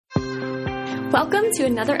Welcome to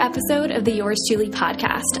another episode of the Yours Truly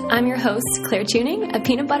podcast. I'm your host, Claire Tuning, a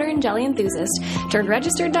peanut butter and jelly enthusiast turned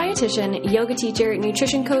registered dietitian, yoga teacher,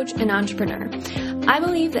 nutrition coach, and entrepreneur. I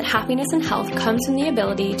believe that happiness and health comes from the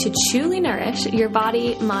ability to truly nourish your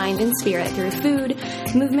body, mind, and spirit through food,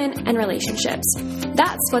 movement, and relationships.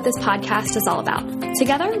 That's what this podcast is all about.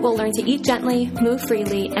 Together, we'll learn to eat gently, move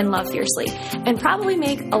freely, and love fiercely, and probably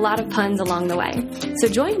make a lot of puns along the way. So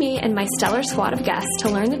join me and my stellar squad of guests to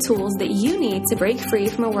learn the tools that you need to break free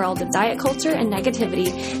from a world of diet culture and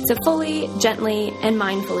negativity to fully, gently, and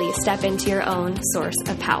mindfully step into your own source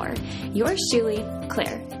of power. Yours truly,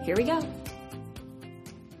 Claire. Here we go.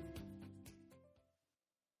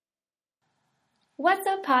 What's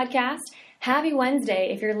up, podcast? Happy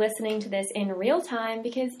Wednesday if you're listening to this in real time,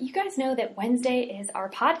 because you guys know that Wednesday is our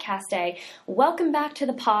podcast day. Welcome back to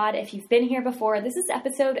the pod. If you've been here before, this is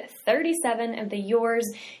episode 37 of the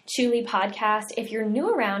Yours Truly podcast. If you're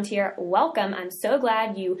new around here, welcome. I'm so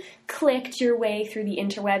glad you clicked your way through the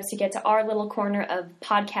interwebs to get to our little corner of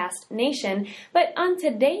podcast nation. But on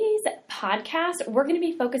today's podcast, we're going to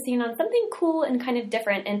be focusing on something cool and kind of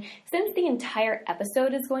different. And since the entire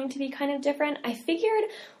episode is going to be kind of different, I figured,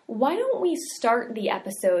 why don't we start the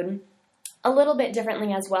episode a little bit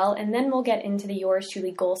differently as well, and then we'll get into the Yours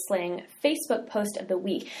Truly Goal Slaying Facebook post of the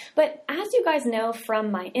week. But as you guys know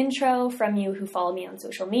from my intro, from you who follow me on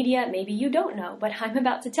social media, maybe you don't know, but I'm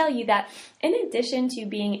about to tell you that in addition to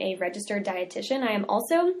being a registered dietitian, I am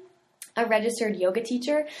also a registered yoga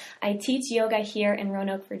teacher. I teach yoga here in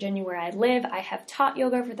Roanoke, Virginia, where I live. I have taught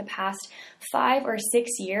yoga for the past 5 or 6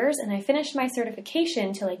 years, and I finished my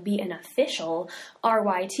certification to be an official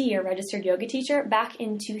RYT, or registered yoga teacher, back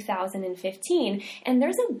in 2015. And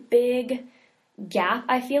there's a big gap,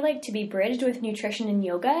 I feel like, to be bridged with nutrition and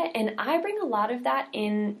yoga, and I bring a lot of that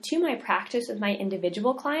into my practice with my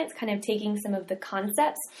individual clients, kind of taking some of the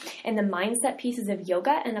concepts and the mindset pieces of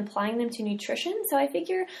yoga and applying them to nutrition. So I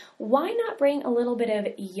figure, why not bring a little bit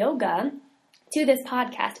of yoga to this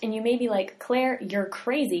podcast? And you may be like, Claire, you're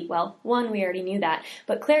crazy. Well, one, we already knew that,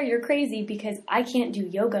 but Claire, you're crazy because I can't do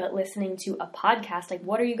yoga listening to a podcast.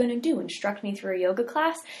 What are you going to do? Instruct me through a yoga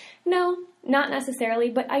class? No, not necessarily,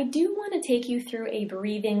 but I do want to take you through a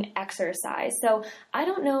breathing exercise. So I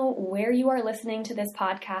don't know where you are listening to this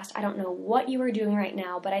podcast. I don't know what you are doing right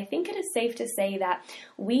now, but I think it is safe to say that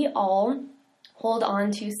we all hold on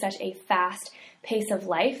to such a fast pace of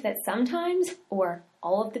life that sometimes, or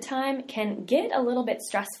all of the time, can get a little bit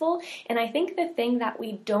stressful. And I think the thing that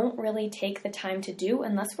we don't really take the time to do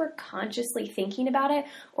unless we're consciously thinking about it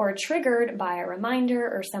or triggered by a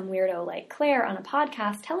reminder or some weirdo like Claire on a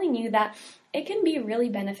podcast telling you that it can be really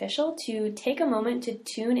beneficial to take a moment to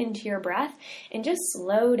tune into your breath and just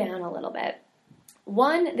slow down a little bit.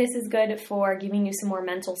 One, this is good for giving you some more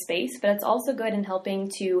mental space, but it's also good in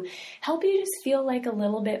helping you just feel like a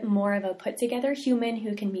little bit more of a put-together human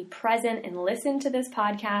who can be present and listen to this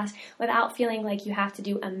podcast without feeling like you have to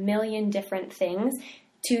do a million different things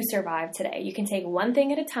to survive today. You can take one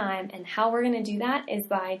thing at a time, and how we're going to do that is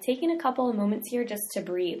by taking a couple of moments here just to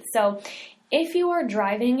breathe. So if you are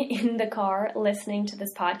driving in the car listening to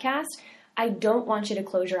this podcast, I don't want you to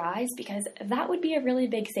close your eyes because that would be a really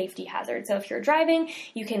big safety hazard. So if you're driving,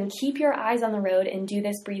 you can keep your eyes on the road and do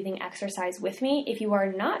this breathing exercise with me. If you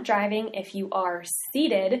are not driving, if you are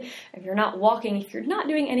seated, if you're not walking, if you're not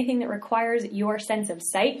doing anything that requires your sense of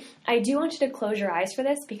sight, I do want you to close your eyes for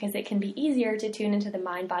this because it can be easier to tune into the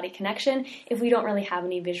mind-body connection if we don't really have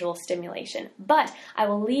any visual stimulation. But I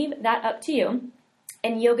will leave that up to you.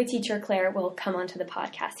 And yoga teacher Claire will come onto the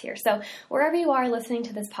podcast here. So wherever you are listening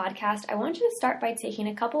to this podcast, I want you to start by taking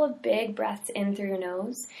a couple of big breaths in through your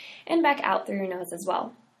nose and back out through your nose as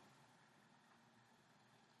well.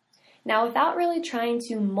 Now, without really trying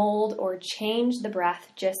to mold or change the breath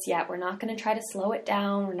just yet, we're not going to try to slow it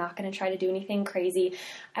down. We're not going to try to do anything crazy.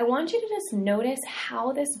 I want you to just notice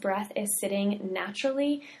how this breath is sitting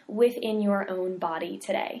naturally within your own body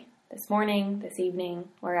today, this morning, this evening,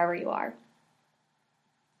 wherever you are.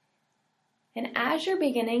 And as you're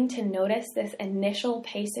beginning to notice this initial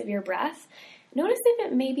pace of your breath, notice if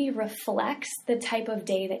it maybe reflects the type of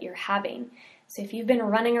day that you're having. So if you've been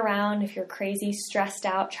running around, if you're crazy, stressed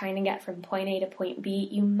out, trying to get from point A to point B,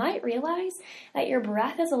 you might realize that your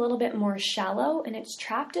breath is a little bit more shallow and it's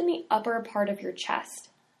trapped in the upper part of your chest.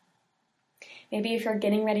 Maybe if you're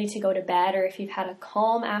getting ready to go to bed or if you've had a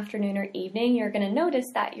calm afternoon or evening, you're going to notice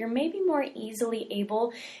that you're maybe more easily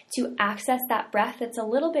able to access that breath that's a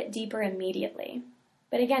little bit deeper immediately.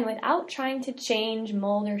 But again, without trying to change,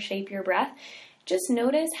 mold, or shape your breath, just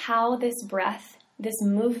notice how this breath, this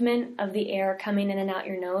movement of the air coming in and out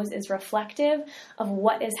your nose is reflective of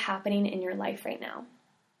what is happening in your life right now.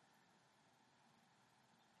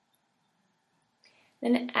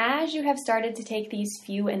 Then as you have started to take these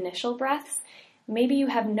few initial breaths, maybe you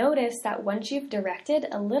have noticed that once you've directed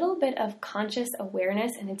a little bit of conscious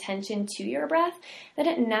awareness and attention to your breath, that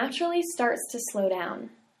it naturally starts to slow down.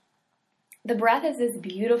 The breath is this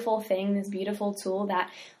beautiful thing, this beautiful tool that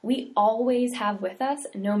we always have with us,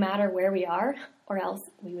 no matter where we are, or else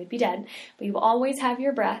we would be dead. But you always have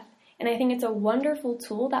your breath. And I think it's a wonderful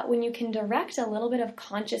tool that when you can direct a little bit of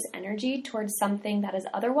conscious energy towards something that is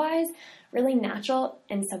otherwise really natural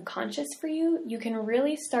and subconscious for you, you can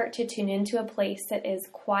really start to tune into a place that is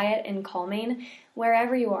quiet and calming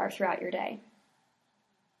wherever you are throughout your day.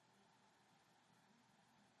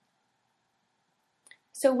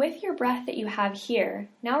 So with your breath that you have here,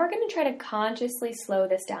 now we're going to try to consciously slow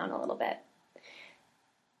this down a little bit.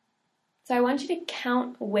 So I want you to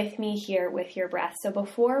count with me here with your breath. So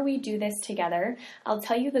before we do this together, I'll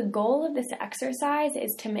tell you the goal of this exercise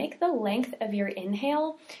is to make the length of your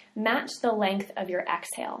inhale match the length of your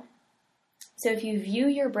exhale. So if you view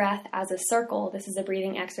your breath as a circle, this is a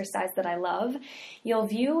breathing exercise that I love, you'll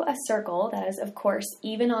view a circle that is, of course,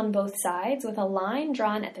 even on both sides with a line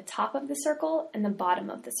drawn at the top of the circle and the bottom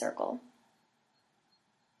of the circle.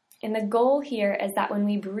 And the goal here is that when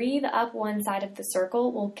we breathe up one side of the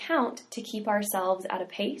circle, we'll count to keep ourselves at a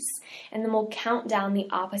pace, and then we'll count down the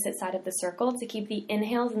opposite side of the circle to keep the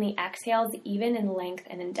inhales and the exhales even in length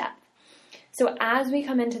and in depth. So as we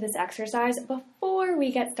come into this exercise, before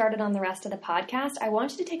we get started on the rest of the podcast, I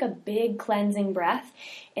want you to take a big cleansing breath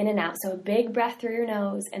in and out. So a big breath through your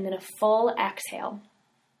nose and then a full exhale.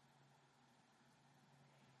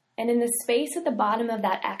 And in the space at the bottom of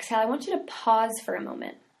that exhale, I want you to pause for a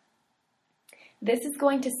moment. This is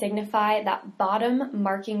going to signify that bottom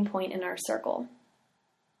marking point in our circle.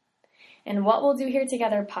 And what we'll do here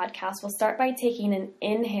together, podcast, we'll start by taking an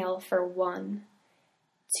inhale for 1,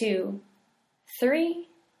 2, 3,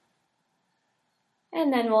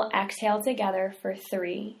 and then we'll exhale together for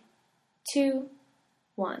 3, 2,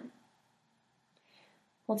 1.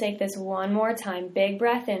 We'll take this one more time. Big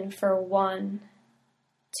breath in for 1,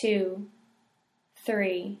 2,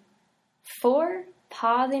 3, 4.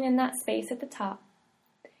 Pausing in that space at the top,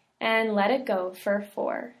 and let it go for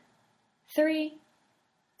 4, 3,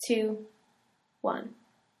 2, 1.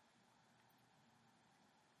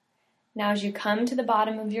 Now as you come to the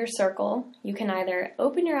bottom of your circle, you can either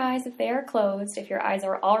open your eyes if they are closed. If your eyes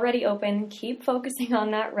are already open, keep focusing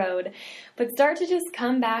on that road, but start to just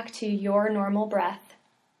come back to your normal breath,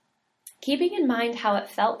 keeping in mind how it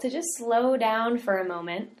felt to just slow down for a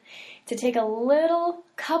moment, to take a little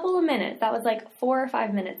couple of minutes, that was like 4 or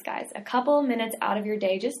 5 minutes, guys, a couple of minutes out of your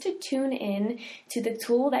day just to tune in to the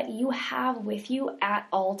tool that you have with you at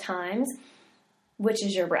all times, which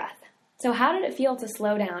is your breath. So how did it feel to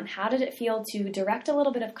slow down? How did it feel to direct a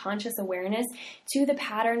little bit of conscious awareness to the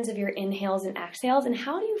patterns of your inhales and exhales? And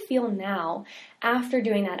how do you feel now after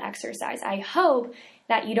doing that exercise? I hope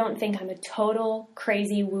that you don't think I'm a total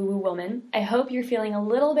crazy woo-woo woman. I hope you're feeling a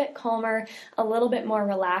little bit calmer, a little bit more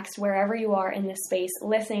relaxed wherever you are in this space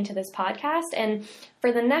listening to this podcast. And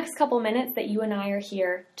for the next couple minutes that you and I are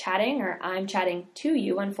here chatting, or I'm chatting to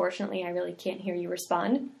you, unfortunately, I really can't hear you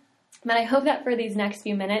respond. But I hope that for these next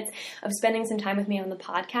few minutes of spending some time with me on the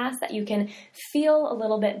podcast that you can feel a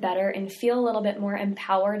little bit better and feel a little bit more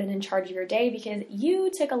empowered and in charge of your day because you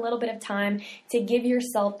took a little bit of time to give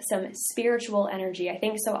yourself some spiritual energy. I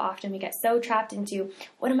think so often we get so trapped into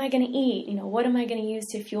what am I going to eat? What am I going to use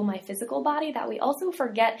to fuel my physical body that we also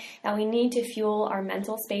forget that we need to fuel our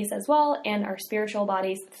mental space as well and our spiritual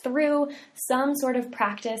bodies through some sort of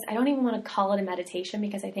practice. I don't even want to call it a meditation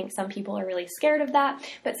because I think some people are really scared of that,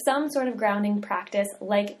 but some sort of grounding practice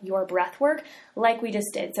like your breath work, like we just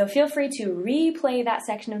did. So feel free to replay that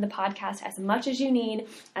section of the podcast as much as you need,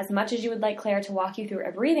 as much as you would like Claire to walk you through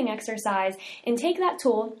a breathing exercise, and take that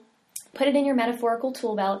tool, put it in your metaphorical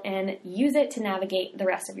tool belt, and use it to navigate the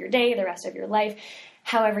rest of your day, the rest of your life,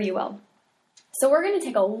 however you will. So we're going to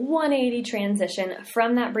take a 180 transition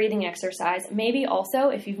from that breathing exercise. Maybe also,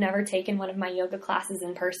 if you've never taken one of my yoga classes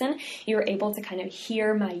in person, you're able to kind of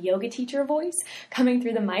hear my yoga teacher voice coming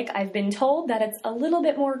through the mic. I've been told that it's a little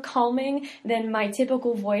bit more calming than my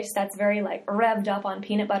typical voice that's very revved up on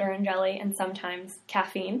peanut butter and jelly and sometimes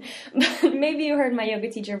caffeine. But maybe you heard my yoga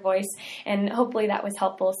teacher voice and hopefully that was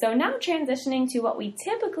helpful. So now transitioning to what we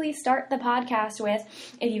typically start the podcast with.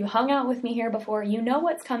 If you hung out with me here before, you know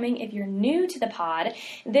what's coming. If you're new to the pod,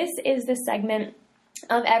 this is the segment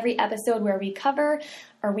of every episode where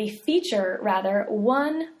we feature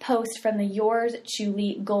one post from the Yours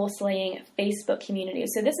Truly Goal Slaying Facebook community.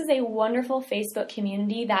 So this is a wonderful Facebook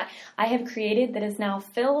community that I have created that is now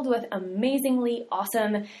filled with amazingly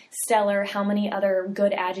awesome, stellar, how many other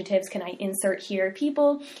good adjectives can I insert here,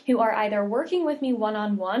 people who are either working with me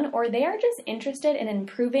one-on-one or they are just interested in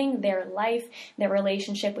improving their life, their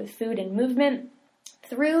relationship with food and movement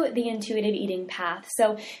through the intuitive eating path.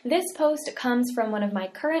 So this post comes from one of my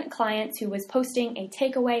current clients who was posting a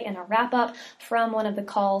takeaway and a wrap up from one of the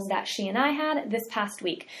calls that she and I had this past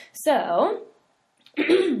week. So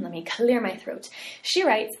let me clear my throat. She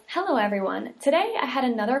writes, "Hello everyone. Today I had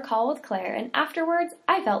another call with Claire and afterwards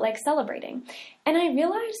I felt like celebrating. And I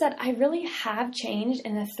realized that I really have changed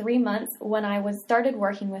in the 3 months when I started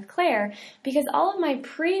working with Claire because all of my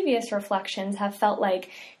previous reflections have felt like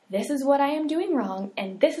this is what I am doing wrong,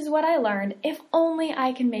 and this is what I learned, if only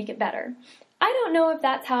I can make it better." I don't know if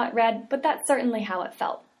that's how it read, but that's certainly how it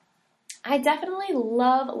felt. I definitely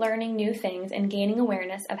love learning new things and gaining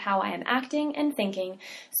awareness of how I am acting and thinking,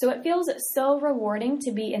 so it feels so rewarding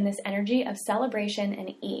to be in this energy of celebration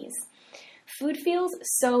and ease. Food feels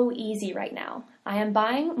so easy right now. I am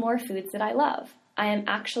buying more foods that I love. I am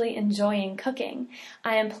actually enjoying cooking.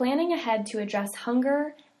 I am planning ahead to address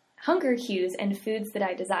hunger cues and foods that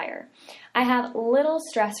I desire. I have little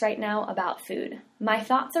stress right now about food. My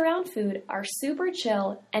thoughts around food are super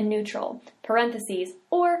chill and neutral, parentheses,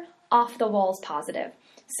 or off the walls positive.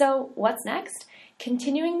 So what's next?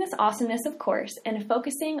 Continuing this awesomeness, of course, and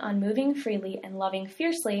focusing on moving freely and loving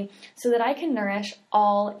fiercely so that I can nourish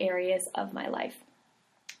all areas of my life.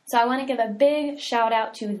 So I want to give a big shout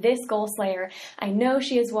out to this goal slayer. I know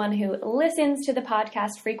she is one who listens to the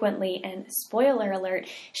podcast frequently, and spoiler alert,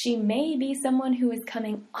 she may be someone who is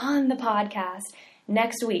coming on the podcast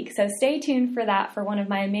next week. So stay tuned for that for one of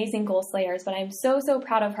my amazing goal slayers, but I'm so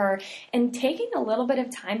proud of her and taking a little bit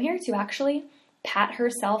of time here to actually pat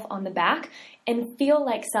herself on the back and feel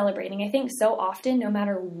like celebrating. I think so often, no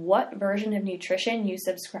matter what version of nutrition you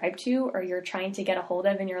subscribe to or you're trying to get a hold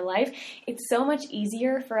of in your life, it's so much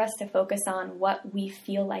easier for us to focus on what we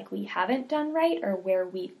feel like we haven't done right or where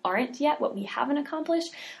we aren't yet, what we haven't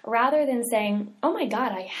accomplished, rather than saying, oh my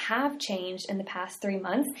God, I have changed in the past 3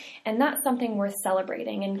 months, and that's something worth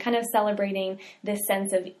celebrating, and kind of celebrating this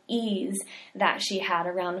sense of ease that she had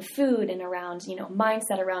around food and around,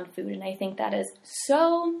 mindset around food. And I think that is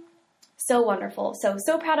so wonderful.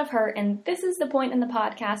 So proud of her. And this is the point in the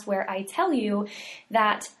podcast where I tell you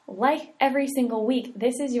that, like every single week,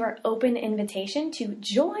 this is your open invitation to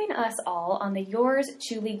join us all on the Yours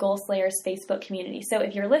Truly Goal Slayers Facebook community. So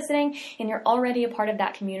if you're listening and you're already a part of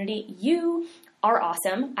that community, you are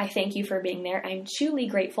awesome. I thank you for being there. I'm truly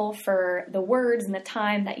grateful for the words and the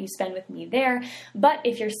time that you spend with me there. But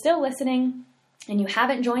if you're still listening and you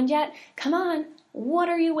haven't joined yet, come on. What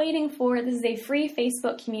are you waiting for? This is a free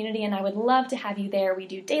Facebook community and I would love to have you there. We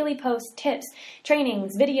do daily posts, tips,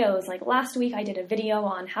 trainings, videos. Like last week I did a video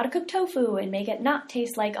on how to cook tofu and make it not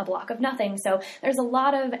taste like a block of nothing. So there's a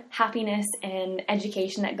lot of happiness and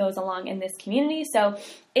education that goes along in this community. So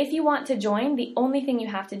if you want to join, the only thing you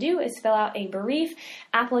have to do is fill out a brief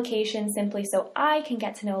application simply so I can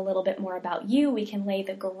get to know a little bit more about you. We can lay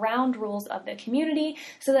the ground rules of the community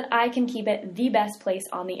so that I can keep it the best place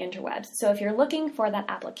on the interwebs. So if you're looking for that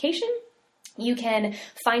application, you can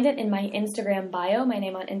find it in my Instagram bio. My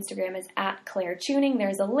name on Instagram is @ClaireTuning.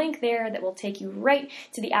 There's a link there that will take you right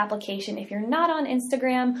to the application. If you're not on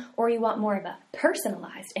Instagram or you want more of a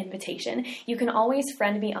personalized invitation, you can always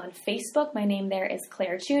friend me on Facebook. My name there is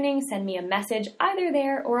ClaireTuning. Send me a message either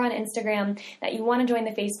there or on Instagram that you want to join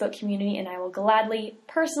the Facebook community, and I will gladly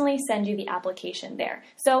personally send you the application there.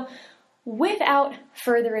 So without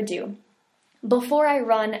further ado, before I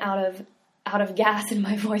run out of gas in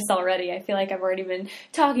my voice already. I feel like I've already been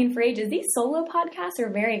talking for ages. These solo podcasts are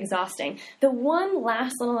very exhausting. The one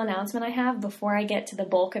last little announcement I have before I get to the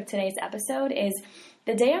bulk of today's episode is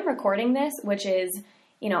the day I'm recording this, which is,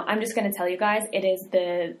 I'm just going to tell you guys, it is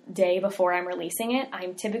the day before I'm releasing it.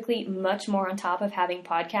 I'm typically much more on top of having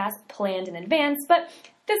podcasts planned in advance, but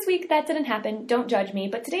this week that didn't happen. Don't judge me.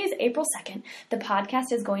 But today is April 2nd. The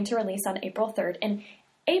podcast is going to release on April 3rd, and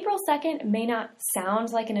April 2nd may not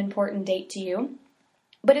sound like an important date to you,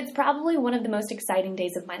 but it's probably one of the most exciting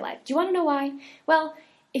days of my life. Do you want to know why? Well,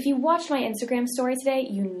 if you watched my Instagram story today,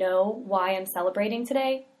 you know why I'm celebrating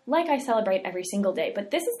today, like I celebrate every single day.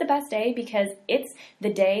 But this is the best day because it's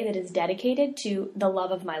the day that is dedicated to the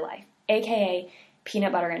love of my life, aka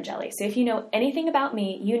peanut butter and jelly. So if you know anything about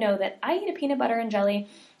me, you know that I eat a peanut butter and jelly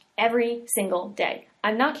every single day.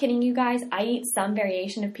 I'm not kidding you guys. I eat some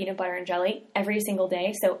variation of peanut butter and jelly every single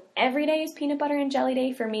day. So every day is peanut butter and jelly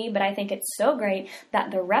day for me, but I think it's so great that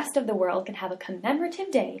the rest of the world can have a commemorative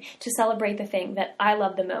day to celebrate the thing that I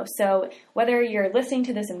love the most. So whether you're listening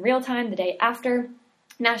to this in real time, the day after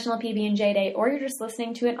National PB&J Day, or you're just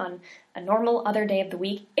listening to it on a normal other day of the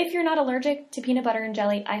week, if you're not allergic to peanut butter and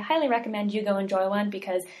jelly, I highly recommend you go enjoy one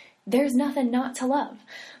because there's nothing not to love.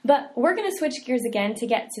 But we're going to switch gears again to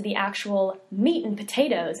get to the actual meat and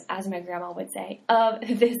potatoes, as my grandma would say, of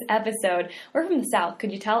this episode. We're from the South,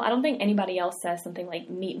 could you tell? I don't think anybody else says something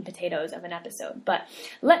like meat and potatoes of an episode. But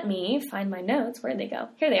let me find my notes. Where'd they go?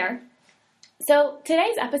 Here they are. So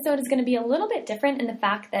today's episode is going to be a little bit different in the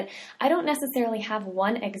fact that I don't necessarily have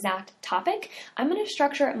one exact topic. I'm going to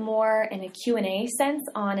structure it more in a Q&A sense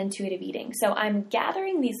on intuitive eating. So I'm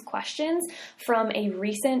gathering these questions from a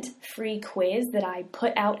recent free quiz that I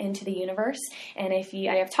put out into the universe. And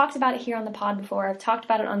I have talked about it here on the pod before, I've talked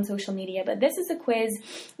about it on social media, but this is a quiz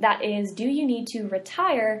that is, do you need to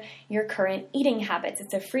retire your current eating habits?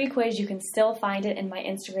 It's a free quiz. You can still find it in my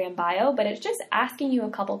Instagram bio, but it's just asking you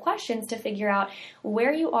a couple questions to figure out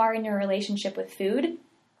where you are in your relationship with food,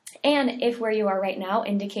 and if where you are right now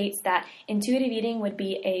indicates that intuitive eating would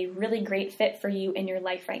be a really great fit for you in your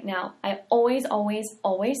life right now. I always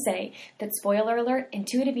say that, spoiler alert,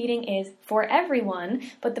 intuitive eating is for everyone,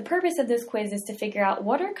 but the purpose of this quiz is to figure out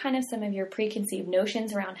what are kind of some of your preconceived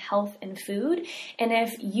notions around health and food, and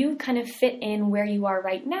if you kind of fit in where you are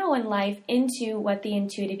right now in life into what the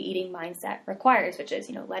intuitive eating mindset requires, which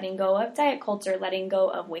is, letting go of diet culture, letting go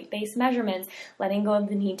of weight-based measurements, letting go of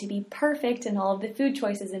the need to be perfect in all of the food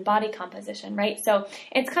choices and body composition, right? So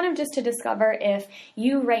it's kind of just to discover if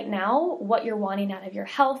you right now, what you're wanting out of your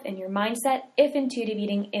health and your mindset, if intuitive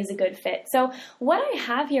eating is a good fit. So what I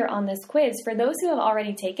have here on this quiz, for those who have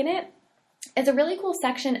already taken it, it's a really cool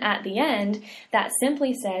section at the end that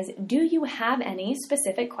simply says, do you have any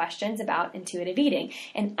specific questions about intuitive eating?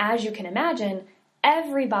 And as you can imagine,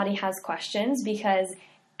 everybody has questions because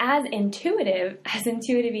as intuitive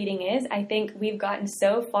eating is, I think we've gotten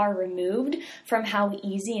so far removed from how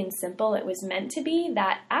easy and simple it was meant to be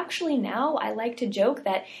that actually now I like to joke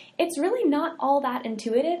that it's really not all that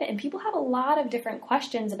intuitive, and people have a lot of different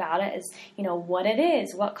questions about it as, what it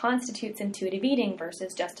is, what constitutes intuitive eating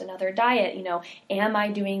versus just another diet, am I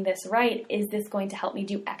doing this right? Is this going to help me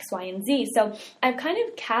do X, Y, and Z? So I've kind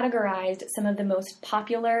of categorized some of the most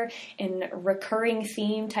popular and recurring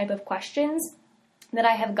theme type of questions that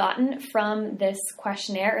I have gotten from this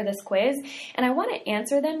questionnaire or this quiz, and I want to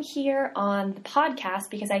answer them here on the podcast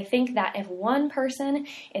because I think that if one person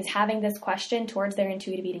is having this question towards their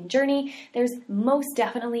intuitive eating journey, there's most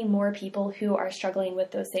definitely more people who are struggling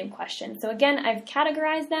with those same questions. So again, I've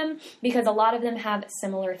categorized them because a lot of them have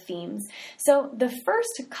similar themes. So the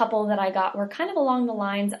first couple that I got were kind of along the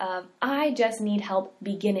lines of, I just need help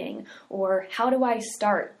beginning, or how do I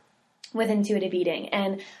start with intuitive eating?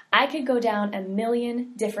 And I could go down a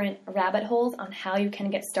million different rabbit holes on how you can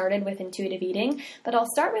get started with intuitive eating, but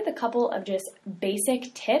I'll start with a couple of just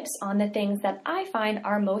basic tips on the things that I find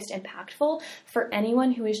are most impactful for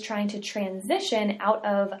anyone who is trying to transition out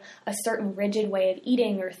of a certain rigid way of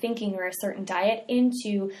eating or thinking or a certain diet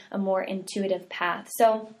into a more intuitive path.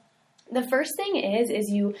 So the first thing is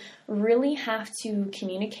you really have to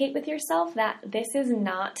communicate with yourself that this is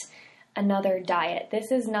not another diet.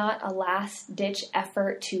 This is not a last-ditch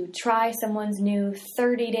effort to try someone's new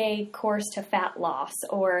 30-day course to fat loss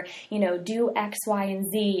or, do X, Y,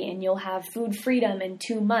 and Z and you'll have food freedom in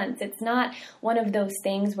 2 months. It's not one of those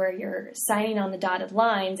things where you're signing on the dotted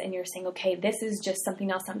lines and you're saying, okay, this is just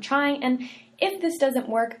something else I'm trying, and if this doesn't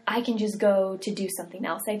work, I can just go to do something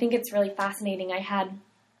else. I think it's really fascinating. I had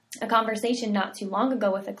a conversation not too long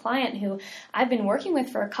ago with a client who I've been working with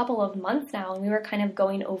for a couple of months now, and we were kind of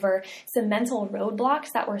going over some mental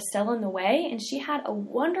roadblocks that were still in the way, and she had a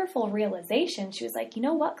wonderful realization. She was like, you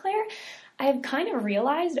know what, Claire? I have kind of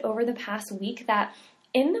realized over the past week that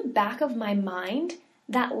in the back of my mind,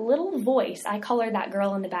 that little voice, I call her that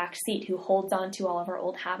girl in the back seat who holds on to all of our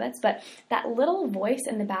old habits, but that little voice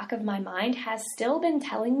in the back of my mind has still been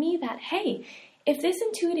telling me that, hey, if this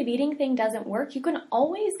intuitive eating thing doesn't work, you can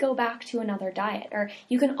always go back to another diet, or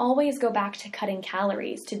you can always go back to cutting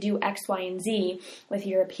calories to do X, Y, and Z with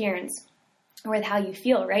your appearance. with how you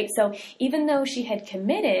feel, right? So even though she had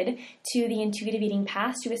committed to the intuitive eating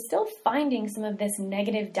path, she was still finding some of this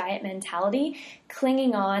negative diet mentality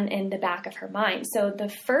clinging on in the back of her mind. So the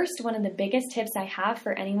first, one of the biggest tips I have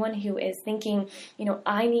for anyone who is thinking,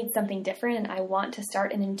 I need something different and I want to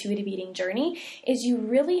start an intuitive eating journey, is you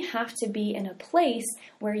really have to be in a place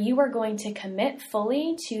where you are going to commit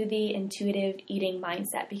fully to the intuitive eating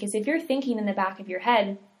mindset. Because if you're thinking in the back of your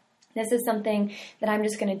head, this is something that I'm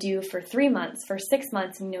just going to do for 3 months, for 6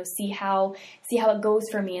 months, and see how it goes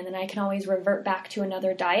for me, and then I can always revert back to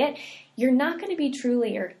another diet. You're not going to be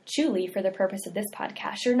truly, for the purpose of this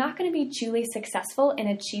podcast, you're not going to be truly successful in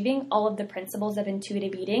achieving all of the principles of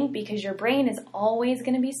intuitive eating, because your brain is always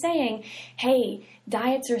going to be saying, hey,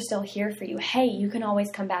 diets are still here for you. Hey, you can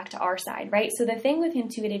always come back to our side, right? So the thing with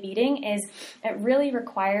intuitive eating is it really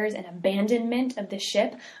requires an abandonment of the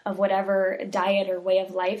ship of whatever diet or way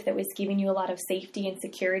of life that was giving you a lot of safety and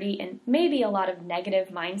security and maybe a lot of negative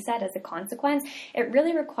mindset as a consequence. It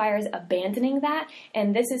really requires abandoning that.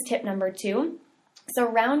 And this is tip number 2.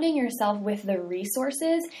 Surrounding yourself with the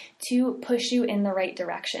resources to push you in the right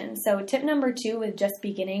direction. So tip number 2 with just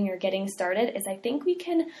beginning or getting started is I think we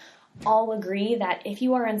can all agree that if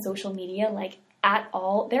you are on social media, at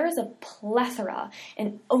all, there is a plethora,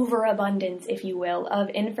 an overabundance, if you will, of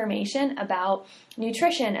information about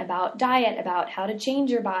nutrition, about diet, about how to change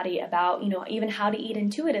your body, about, even how to eat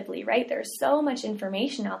intuitively, right? There's so much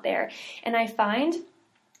information out there. And I find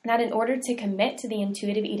that in order to commit to the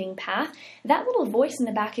intuitive eating path, that little voice in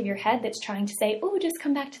the back of your head that's trying to say, oh, just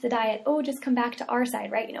come back to the diet. Oh, just come back to our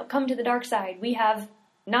side, right? Come to the dark side. We have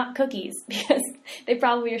not cookies, because they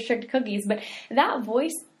probably restrict cookies, but that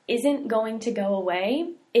voice isn't going to go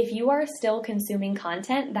away if you are still consuming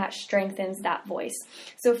content that strengthens that voice.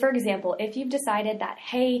 So for example, if you've decided that,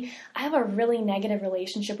 hey, I have a really negative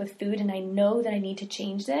relationship with food and I know that I need to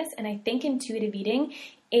change this, and I think intuitive eating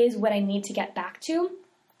is what I need to get back to,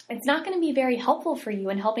 it's not going to be very helpful for you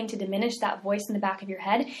in helping to diminish that voice in the back of your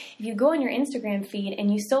head. If you go on your Instagram feed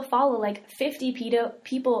and you still follow 50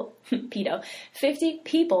 people,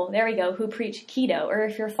 there we go, who preach keto, or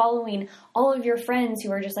if you're following all of your friends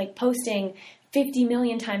who are just posting 50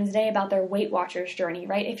 million times a day about their Weight Watchers journey,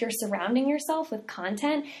 right? If you're surrounding yourself with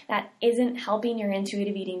content that isn't helping your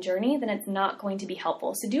intuitive eating journey, then it's not going to be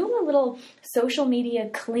helpful. So do a little social media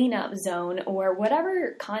cleanup zone, or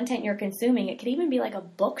whatever content you're consuming. It could even be like a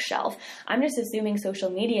bookshelf. I'm just assuming social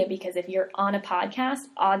media because if you're on a podcast,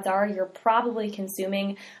 odds are you're probably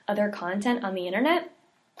consuming other content on the internet.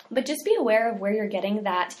 But just be aware of where you're getting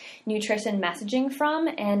that nutrition messaging from.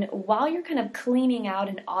 And while you're kind of cleaning out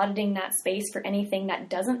and auditing that space for anything that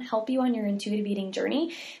doesn't help you on your intuitive eating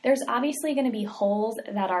journey, there's obviously going to be holes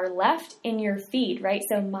that are left in your feed, right?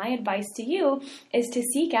 So my advice to you is to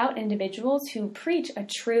seek out individuals who preach a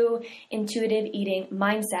true intuitive eating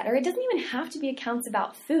mindset. Or it doesn't even have to be accounts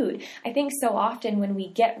about food. I think so often when we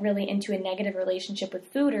get really into a negative relationship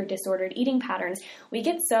with food or disordered eating patterns, we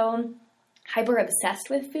get so hyper obsessed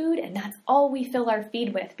with food, and that's all we fill our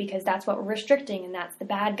feed with because that's what we're restricting and that's the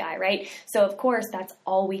bad guy, right? So of course that's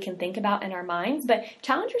all we can think about in our minds, but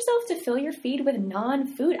challenge yourself to fill your feed with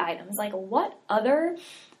non-food items. Like, what other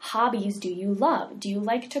hobbies do you love? Do you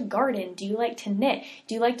like to garden? Do you like to knit?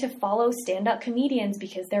 Do you like to follow stand-up comedians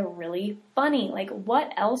because they're really funny? Like,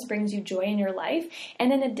 what else brings you joy in your life?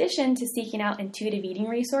 And in addition to seeking out intuitive eating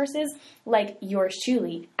resources like yours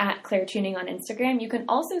truly at Claire Tuning on Instagram, you can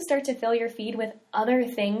also start to fill your feed with other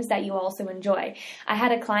things that you also enjoy. I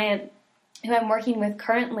had a client who I'm working with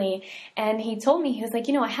currently, and he told me, he was like,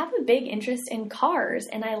 I have a big interest in cars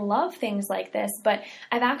and I love things like this, but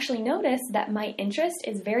I've actually noticed that my interest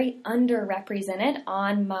is very underrepresented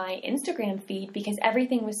on my Instagram feed because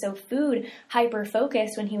everything was so food hyper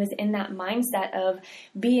focused when he was in that mindset of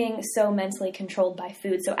being so mentally controlled by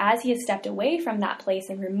food. So as he has stepped away from that place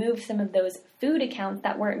and removed some of those food accounts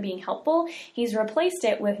that weren't being helpful, he's replaced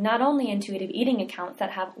it with not only intuitive eating accounts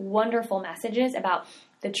that have wonderful messages about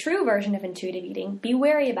the true version of intuitive eating. Be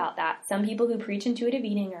wary about that. Some people who preach intuitive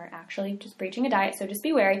eating are actually just preaching a diet, so just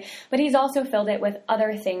be wary. But he's also filled it with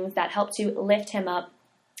other things that help to lift him up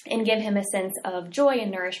and give him a sense of joy and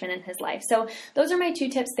nourishment in his life. So those are my 2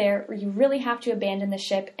 tips there, where you really have to abandon the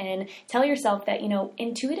ship and tell yourself that,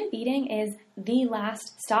 intuitive eating is the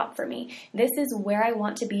last stop for me. This is where I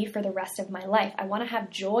want to be for the rest of my life. I want to have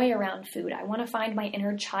joy around food. I want to find my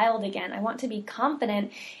inner child again. I want to be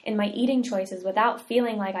confident in my eating choices without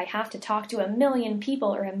feeling like I have to talk to a million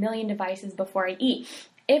people or a million devices before I eat.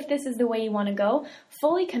 If this is the way you want to go,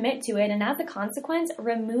 fully commit to it, and as a consequence,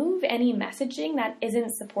 remove any messaging that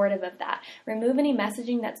isn't supportive of that. Remove any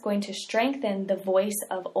messaging that's going to strengthen the voice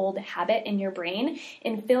of old habit in your brain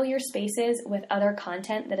and fill your spaces with other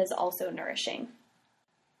content that is also nourishing.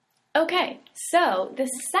 Okay, so the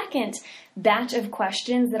second batch of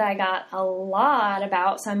questions that I got a lot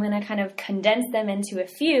about, so I'm going to kind of condense them into a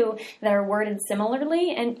few that are worded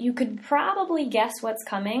similarly, and you could probably guess what's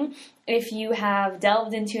coming if you have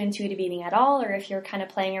delved into intuitive eating at all, or if you're kind of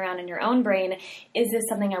playing around in your own brain. Is this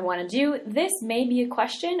something I want to do? This may be a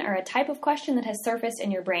question or a type of question that has surfaced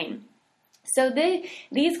in your brain. So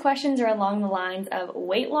these questions are along the lines of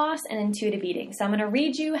weight loss and intuitive eating. So I'm going to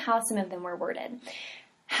read you how some of them were worded.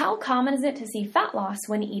 How common is it to see fat loss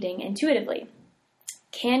when eating intuitively?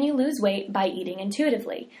 Can you lose weight by eating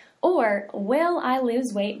intuitively? Or will I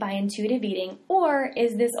lose weight by intuitive eating? Or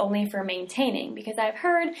is this only for maintaining? Because I've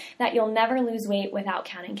heard that you'll never lose weight without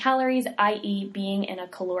counting calories, i.e. being in a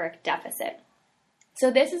caloric deficit. So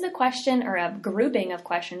this is a question, or a grouping of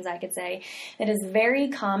questions, I could say, that is very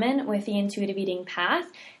common with the intuitive eating path,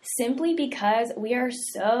 simply because we are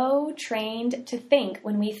so trained to think,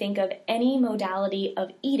 when we think of any modality of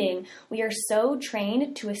eating, we are so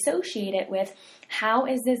trained to associate it with, how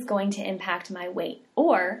is this going to impact my weight?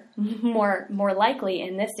 Or, more likely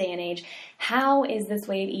in this day and age, how is this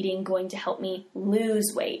way of eating going to help me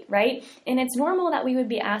lose weight, right? And it's normal that we would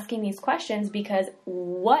be asking these questions because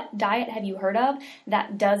what diet have you heard of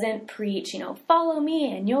that doesn't preach, follow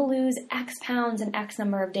me and you'll lose X pounds in X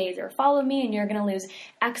number of days, or follow me and you're going to lose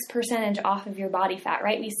X percentage off of your body fat,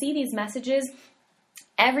 right? We see these messages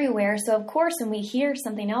everywhere. So of course, when we hear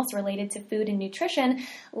something else related to food and nutrition,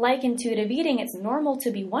 like intuitive eating, it's normal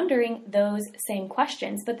to be wondering those same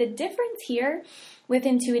questions. But the difference here with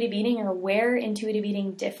intuitive eating, or where intuitive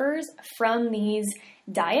eating differs from these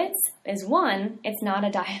diets, is one, it's not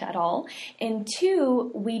a diet at all. And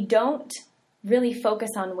two, we don't really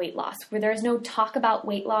focus on weight loss, where there's no talk about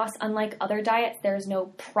weight loss. Unlike other diets, there's no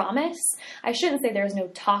promise. I shouldn't say there's no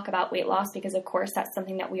talk about weight loss, because of course that's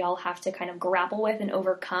something that we all have to kind of grapple with and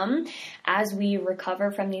overcome as we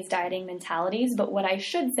recover from these dieting mentalities. But what I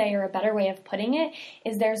should say, or a better way of putting it,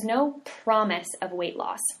 is there's no promise of weight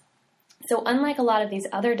loss. So unlike a lot of these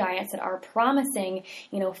other diets that are promising,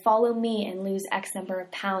 follow me and lose X number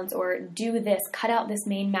of pounds, or do this, cut out this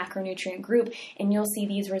main macronutrient group, and you'll see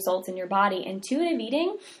these results in your body, intuitive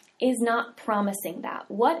eating is not promising that.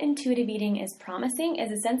 What intuitive eating is promising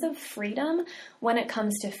is a sense of freedom when it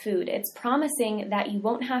comes to food. It's promising that you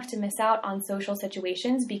won't have to miss out on social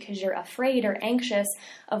situations because you're afraid or anxious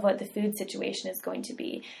of what the food situation is going to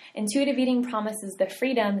be. Intuitive eating promises the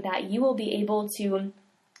freedom that you will be able to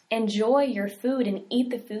enjoy your food and eat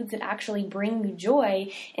the foods that actually bring you joy,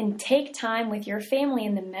 and take time with your family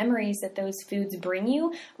and the memories that those foods bring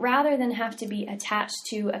you, rather than have to be attached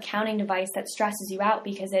to a counting device that stresses you out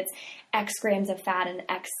because it's X grams of fat and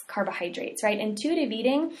X carbohydrates, right? Intuitive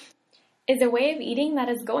eating is a way of eating that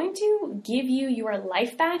is going to give you your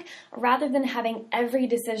life back, rather than having every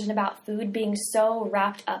decision about food being so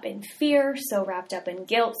wrapped up in fear, so wrapped up in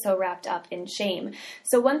guilt, so wrapped up in shame.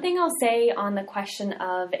 So one thing I'll say on the question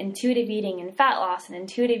of intuitive eating and fat loss, and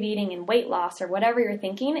intuitive eating and weight loss, or whatever you're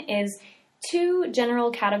thinking, is two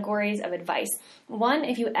general categories of advice. One,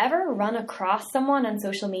 if you ever run across someone on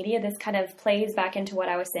social media, this kind of plays back into what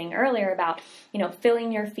I was saying earlier about,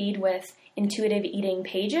 filling your feed with intuitive eating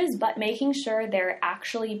pages, but making sure they're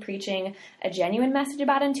actually preaching a genuine message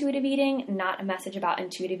about intuitive eating, not a message about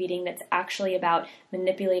intuitive eating that's actually about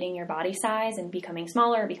manipulating your body size and becoming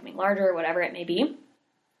smaller, becoming larger, whatever it may be,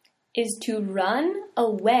 is to run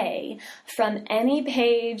away from any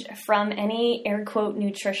page, from any air quote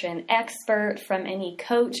nutrition expert, from any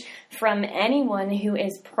coach, from anyone who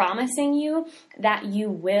is promising you that you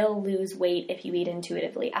will lose weight if you eat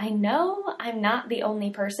intuitively. I know I'm not the only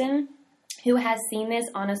person who has seen this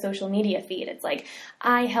on a social media feed. It's like,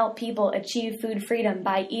 I help people achieve food freedom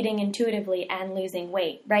by eating intuitively and losing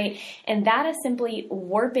weight, right? And that is simply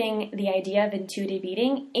warping the idea of intuitive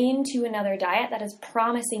eating into another diet that is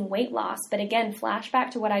promising weight loss. But again, flashback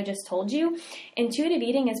to what I just told you, intuitive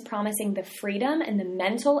eating is promising the freedom and the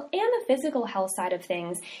mental and the physical health side of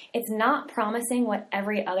things. It's not promising what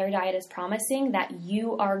every other diet is promising, that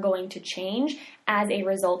you are going to change as a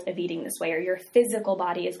result of eating this way, or your physical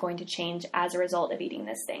body is going to change as a result of eating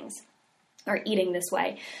these things, or eating this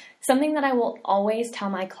way. Something that I will always tell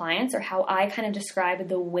my clients, or how I kind of describe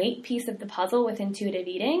the weight piece of the puzzle with intuitive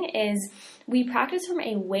eating, is we practice from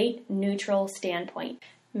a weight neutral standpoint.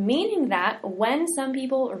 Meaning that when some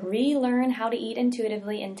people relearn how to eat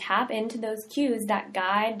intuitively and tap into those cues that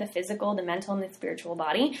guide the physical, the mental, and the spiritual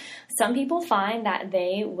body, some people find that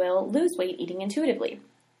they will lose weight eating intuitively.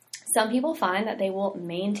 Some people find that they will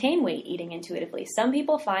maintain weight eating intuitively. Some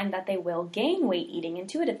people find that they will gain weight eating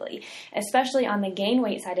intuitively. Especially on the gain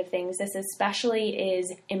weight side of things, this especially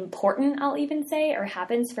is important, I'll even say, or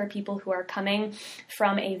happens for people who are coming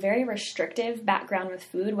from a very restrictive background with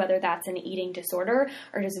food, whether that's an eating disorder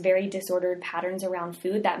or just very disordered patterns around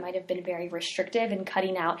food that might have been very restrictive and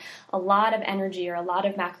cutting out a lot of energy or a lot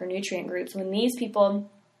of macronutrient groups. When these people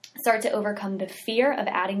start to overcome the fear of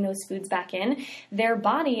adding those foods back in, their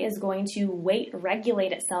body is going to weight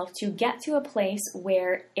regulate itself to get to a place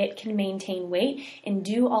where it can maintain weight and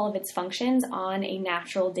do all of its functions on a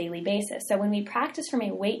natural daily basis. So when we practice from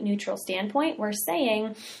a weight neutral standpoint, we're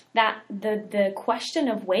saying that the question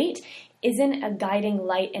of weight isn't a guiding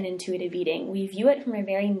light in intuitive eating. We view it from a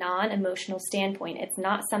very non-emotional standpoint. It's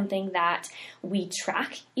not something that we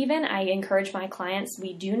track even. I encourage my clients,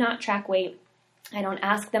 we do not track weight. I don't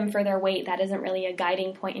ask them for their weight. That isn't really a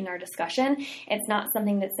guiding point in our discussion. It's not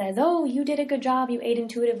something that says, oh, you did a good job, you ate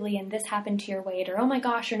intuitively and this happened to your weight, or oh my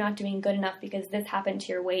gosh, you're not doing good enough because this happened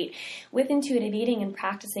to your weight. With intuitive eating and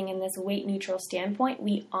practicing in this weight neutral standpoint,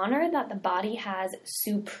 we honor that the body has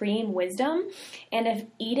supreme wisdom, and if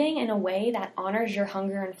eating in a way that honors your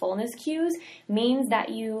hunger and fullness cues means that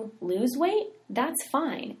you lose weight, that's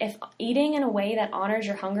fine. If eating in a way that honors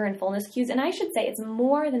your hunger and fullness cues, and I should say it's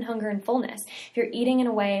more than hunger and fullness. If you're eating in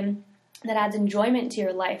a way that adds enjoyment to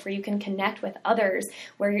your life, where you can connect with others,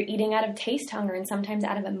 where you're eating out of taste hunger and sometimes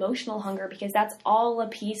out of emotional hunger, because that's all a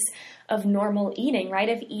piece of normal eating, right?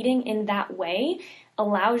 If eating in that way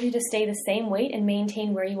allows you to stay the same weight and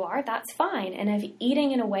maintain where you are, that's fine. And if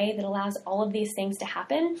eating in a way that allows all of these things to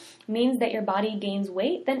happen means that your body gains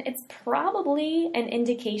weight, then it's probably an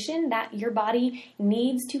indication that your body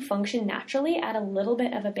needs to function naturally at a little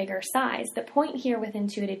bit of a bigger size. The point here with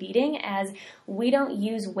intuitive eating is we don't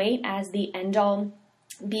use weight as the end-all,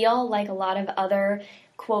 be-all like a lot of other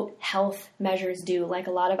quote health measures do, like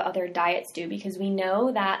a lot of other diets do, because we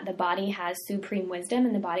know that the body has supreme wisdom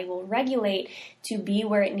and the body will regulate to be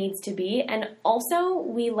where it needs to be. And also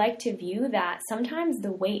we like to view that sometimes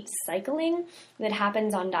the weight cycling that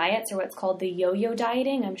happens on diets, or what's called the yo-yo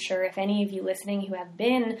dieting, I'm sure if any of you listening who have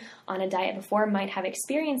been on a diet before might have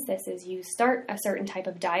experienced this, is you start a certain type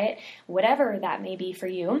of diet, whatever that may be for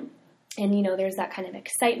you. And, there's that kind of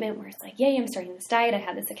excitement where it's like, yay, I'm starting this diet. I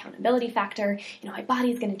have this accountability factor. My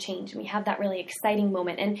body's going to change. And we have that really exciting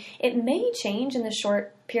moment. And it may change in the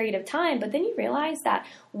short period of time, but then you realize that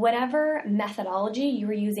whatever methodology you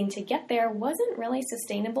were using to get there wasn't really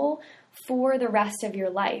sustainable for the rest of your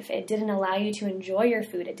life. It didn't allow you to enjoy your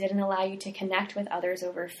food. It didn't allow you to connect with others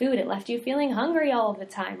over food. It left you feeling hungry all of the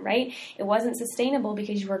time, right? It wasn't sustainable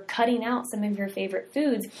because you were cutting out some of your favorite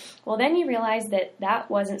foods. Well, then you realize that that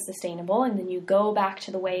wasn't sustainable, and then you go back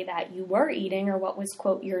to the way that you were eating, or what was,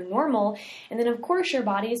 quote, your normal, and then of course your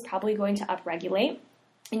body is probably going to upregulate,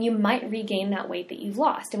 and you might regain that weight that you've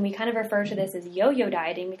lost. And we kind of refer to this as yo-yo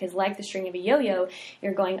dieting because, like the string of a yo-yo,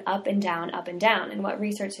 you're going up and down, up and down. And what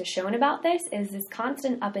research has shown about this is this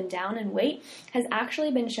constant up and down in weight has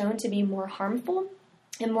actually been shown to be more harmful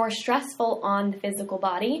and more stressful on the physical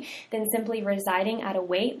body than simply residing at a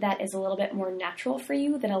weight that is a little bit more natural for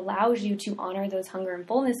you, that allows you to honor those hunger and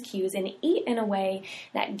fullness cues and eat in a way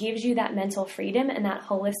that gives you that mental freedom and that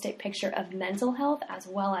holistic picture of mental health as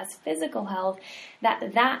well as physical health,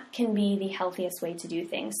 that can be the healthiest way to do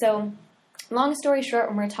things. So long story short,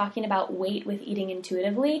 when we're talking about weight with eating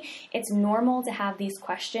intuitively, it's normal to have these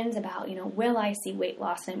questions about, will I see weight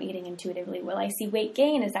loss when I'm eating intuitively? Will I see weight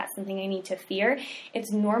gain? Is that something I need to fear?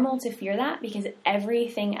 It's normal to fear that because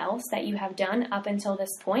everything else that you have done up until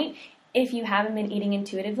this point, if you haven't been eating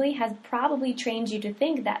intuitively, has probably trained you to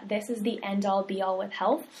think that this is the end-all be-all with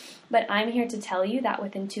health. But I'm here to tell you that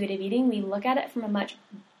with intuitive eating, we look at it from a much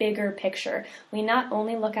bigger picture. We not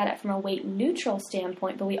only look at it from a weight neutral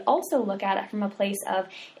standpoint, but we also look at it from a place of,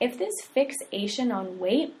 if this fixation on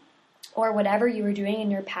weight or whatever you were doing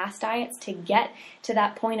in your past diets to get to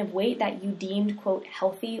that point of weight that you deemed, quote,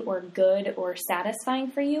 healthy or good or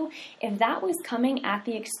satisfying for you, if that was coming at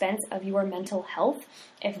the expense of your mental health,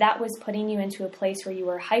 if that was putting you into a place where you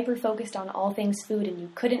were hyper-focused on all things food and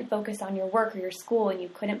you couldn't focus on your work or your school and you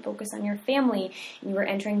couldn't focus on your family and you were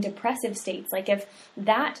entering depressive states, like if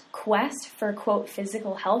that quest for, quote,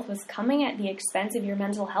 physical health was coming at the expense of your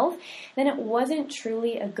mental health, then it wasn't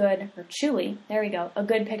truly a good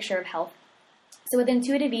picture of health. So with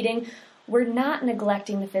intuitive eating, we're not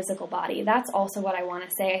neglecting the physical body. That's also what I want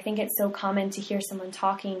to say. I think it's so common to hear someone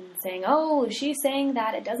talking and saying, oh, she's saying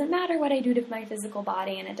that it doesn't matter what I do to my physical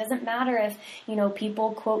body, and it doesn't matter if,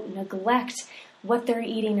 people, quote, neglect what they're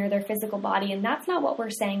eating or their physical body. And that's not what we're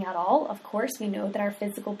saying at all. Of course, we know that our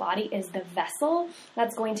physical body is the vessel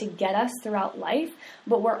that's going to get us throughout life,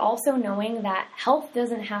 but we're also knowing that health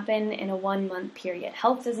doesn't happen in a 1 month period.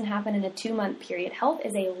 Health doesn't happen in a 2 month period. Health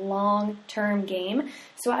is a long-term game.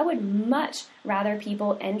 So I would much rather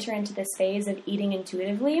people enter into this phase of eating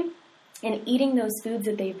intuitively and eating those foods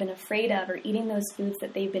that they've been afraid of, or eating those foods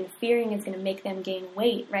that they've been fearing is going to make them gain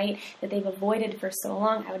weight, right? That they've avoided for so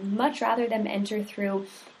long. I would much rather them enter through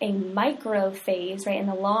a micro phase, right? In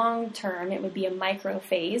the long term, it would be a micro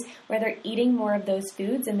phase where they're eating more of those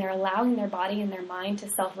foods and they're allowing their body and their mind to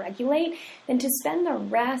self-regulate, than to spend the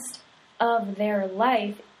rest of their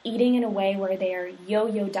life eating in a way where they are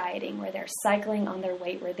yo-yo dieting, where they're cycling on their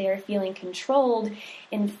weight, where they're feeling controlled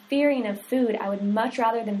and fearing of food. I would much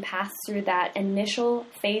rather them pass through that initial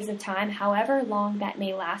phase of time, however long that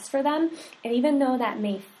may last for them. And even though that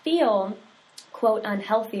may feel, quote,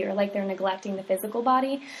 unhealthy or like they're neglecting the physical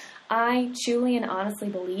body, I truly and honestly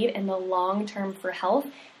believe in the long term for health,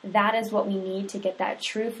 that is what we need to get that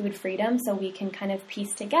true food freedom, so we can kind of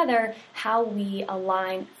piece together how we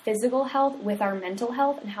align physical health with our mental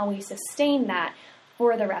health and how we sustain that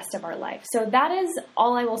for the rest of our life. So that is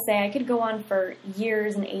all I will say. I could go on for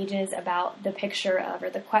years and ages about the picture of, or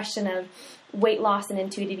the question of, weight loss and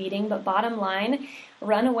intuitive eating, but bottom line,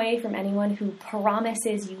 run away from anyone who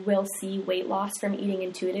promises you will see weight loss from eating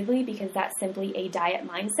intuitively, because that's simply a diet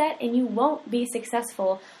mindset, and you won't be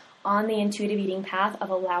successful on the intuitive eating path of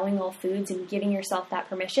allowing all foods and giving yourself that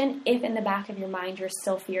permission if in the back of your mind you're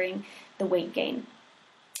still fearing the weight gain.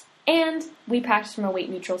 And we practice from a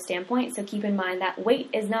weight neutral standpoint, so keep in mind that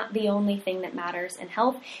weight is not the only thing that matters in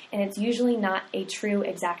health, and it's usually not a true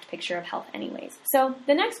exact picture of health anyways. So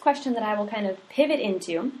the next question that I will kind of pivot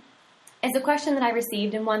into is a question that I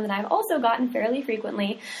received, and one that I've also gotten fairly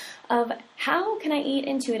frequently, of how can I eat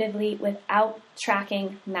intuitively without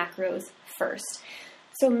tracking macros first?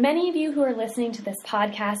 So many of you who are listening to this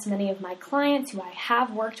podcast, many of my clients who I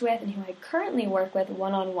have worked with and who I currently work with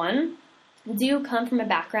one-on-one, do come from a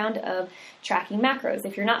background of tracking macros.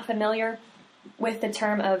 If you're not familiar with the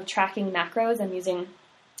term of tracking macros, I'm using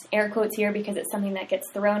air quotes here because it's something that gets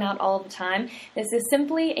thrown out all the time. This is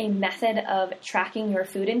simply a method of tracking your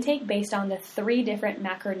food intake based on the 3 different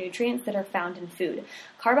macronutrients that are found in food: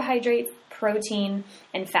 carbohydrates, protein,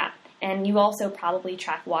 and fat. And you also probably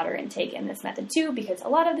track water intake in this method too, because a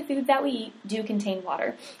lot of the foods that we eat do contain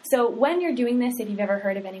water. So when you're doing this, if you've ever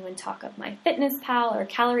heard of anyone talk of MyFitnessPal or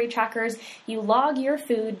calorie trackers, you log your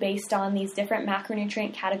food based on these different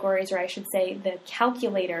macronutrient categories, or I should say the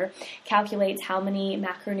calculator calculates how many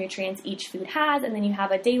macronutrients each food has, and then you have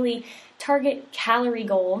a daily target calorie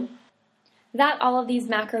goal that all of these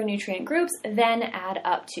macronutrient groups then add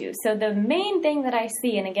up to. So the main thing that I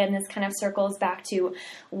see, and again, this kind of circles back to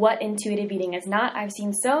what intuitive eating is not. I've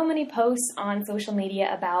seen so many posts on social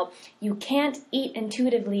media about you can't eat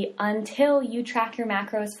intuitively until you track your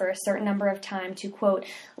macros for a certain number of time to, quote,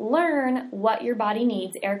 learn what your body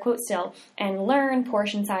needs, air quote still, and learn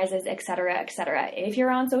portion sizes, etc., etc. If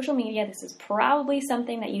you're on social media, this is probably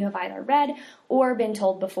something that you have either read or been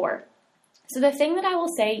told before. So the thing that I will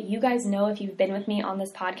say, you guys know if you've been with me on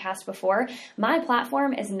this podcast before, my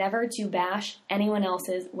platform is never to bash anyone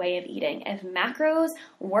else's way of eating. If macros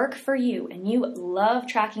work for you and you love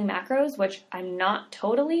tracking macros, which I'm not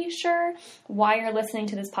totally sure why you're listening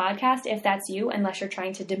to this podcast, if that's you, unless you're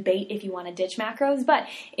trying to debate if you want to ditch macros. But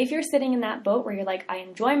if you're sitting in that boat where you're like, I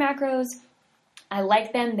enjoy macros, I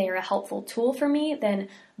like them, they're a helpful tool for me, then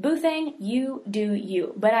boo thing, you do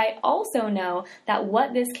you. But I also know that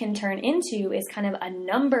what this can turn into is kind of a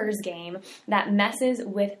numbers game that messes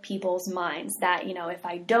with people's minds. That, you know, if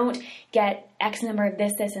I don't get X number of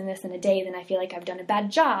this, and this in a day, then I feel like I've done a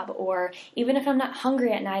bad job. Or even if I'm not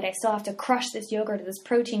hungry at night, I still have to crush this yogurt or this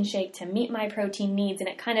protein shake to meet my protein needs. And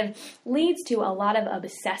it kind of leads to a lot of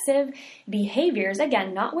obsessive behaviors.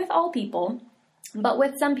 Again, not with all people, but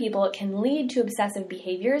with some people, it can lead to obsessive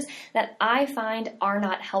behaviors that I find are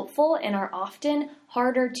not helpful and are often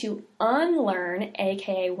harder to unlearn,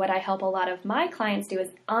 aka what I help a lot of my clients do is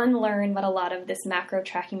unlearn what a lot of this macro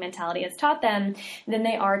tracking mentality has taught them, than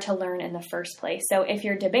they are to learn in the first place. So if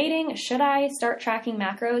you're debating, should I start tracking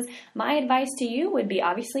macros? My advice to you would be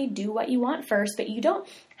obviously do what you want first, but you don't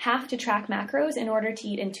have to track macros in order to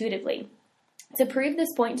eat intuitively. To prove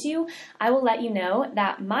this point to you, I will let you know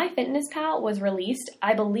that MyFitnessPal was released,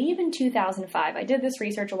 I believe, in 2005. I did this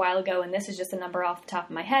research a while ago, and this is just a number off the top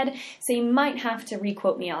of my head, so you might have to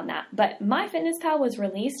re-quote me on that. But MyFitnessPal was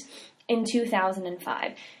released in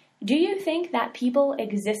 2005. Do you think that people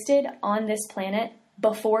existed on this planet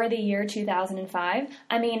before the year 2005?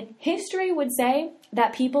 I mean, history would say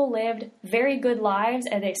that people lived very good lives,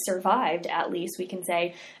 and they survived, at least we can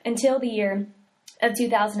say, until the year of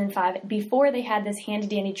 2005, before they had this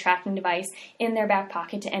handy-dandy tracking device in their back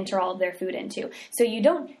pocket to enter all of their food into. So you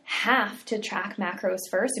don't have to track macros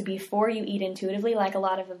first before you eat intuitively, like a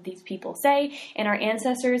lot of these people say, and our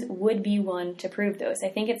ancestors would be one to prove those. I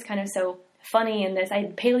think it's kind of so funny in this.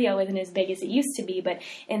 Paleo isn't as big as it used to be, but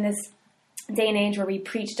in this day and age where we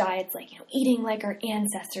preach diets like, eating like our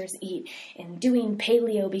ancestors eat and doing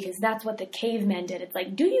paleo because that's what the cavemen did. It's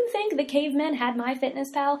like, do you think the cavemen had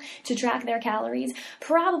MyFitnessPal to track their calories?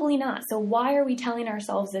 Probably not. So why are we telling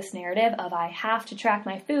ourselves this narrative of I have to track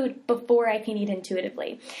my food before I can eat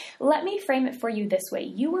intuitively? Let me frame it for you this way.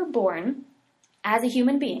 You were born as a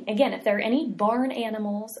human being. Again, if there are any barn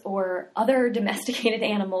animals or other domesticated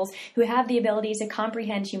animals who have the ability to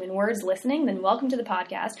comprehend human words listening, then welcome to the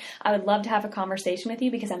podcast. I would love to have a conversation with you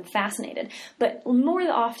because I'm fascinated. But more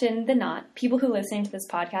often than not, people who are listening to this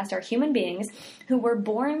podcast are human beings who were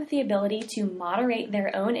born with the ability to moderate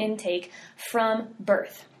their own intake from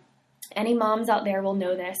birth. Any moms out there will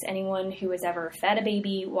know this. Anyone who has ever fed a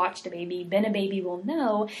baby, watched a baby, been a baby will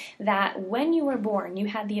know that when you were born, you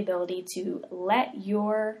had the ability to let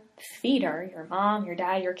your feeder, your mom, your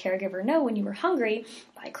dad, your caregiver know when you were hungry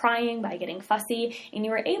by crying, by getting fussy, and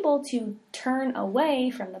you were able to turn away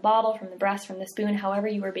from the bottle, from the breast, from the spoon, however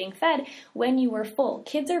you were being fed when you were full.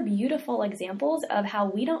 Kids are beautiful examples of how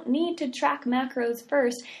we don't need to track macros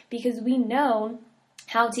first because we know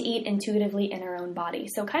how to eat intuitively in our own body.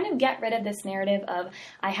 So kind of get rid of this narrative of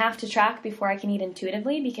I have to track before I can eat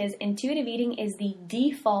intuitively, because intuitive eating is the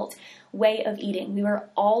default way of eating. We were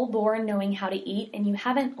all born knowing how to eat, and you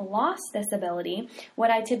haven't lost this ability.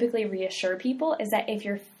 What I typically reassure people is that if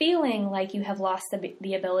you're feeling like you have lost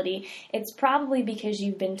the ability, it's probably because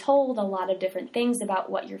you've been told a lot of different things about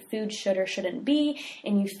what your food should or shouldn't be,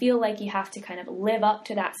 and you feel like you have to kind of live up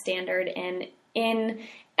to that standard, and in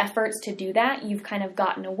efforts to do that, you've kind of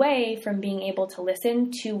gotten away from being able to listen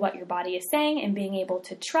to what your body is saying and being able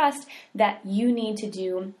to trust that you need to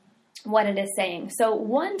do what it is saying. So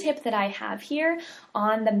one tip that I have here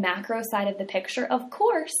on the macro side of the picture, of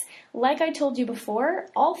course, like I told you before,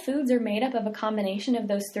 all foods are made up of a combination of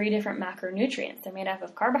those three different macronutrients. They're made up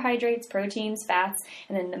of carbohydrates, proteins, fats,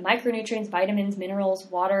 and then the micronutrients, vitamins, minerals,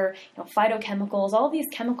 water, phytochemicals, all these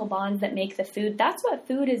chemical bonds that make the food. That's what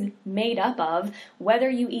food is made up of. Whether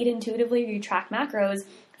you eat intuitively or you track macros,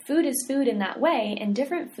 food is food in that way, and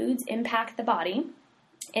different foods impact the body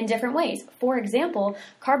in different ways. For example,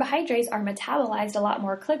 carbohydrates are metabolized a lot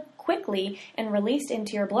more quickly and released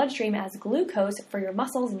into your bloodstream as glucose for your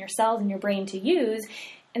muscles and your cells and your brain to use.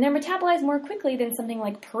 And they're metabolized more quickly than something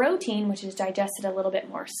like protein, which is digested a little bit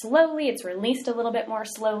more slowly. It's released a little bit more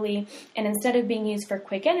slowly. And instead of being used for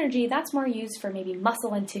quick energy, that's more used for maybe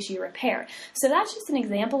muscle and tissue repair. So that's just an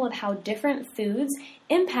example of how different foods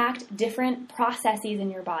impact different processes in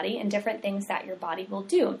your body and different things that your body will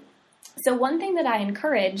do. So one thing that I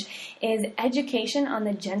encourage is education on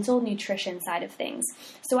the gentle nutrition side of things.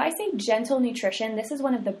 So I say gentle nutrition. This is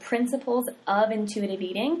one of the principles of intuitive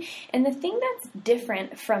eating. And the thing that's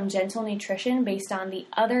different from gentle nutrition based on the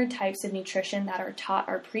other types of nutrition that are taught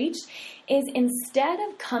or preached is instead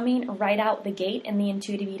of coming right out the gate in the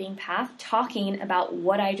intuitive eating path, talking about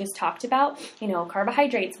what I just talked about,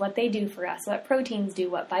 carbohydrates, what they do for us, what proteins do,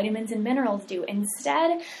 what vitamins and minerals do,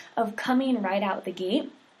 instead of coming right out the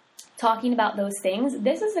gate, talking about those things,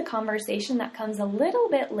 this is a conversation that comes a little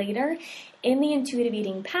bit later in the intuitive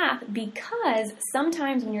eating path, because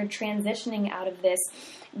sometimes when you're transitioning out of this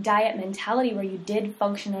diet mentality where you did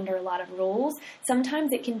function under a lot of rules,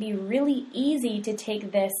 sometimes it can be really easy to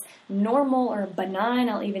take this normal or benign,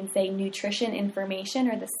 I'll even say nutrition information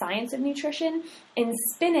or the science of nutrition, and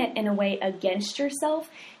spin it in a way against yourself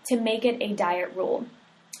to make it a diet rule.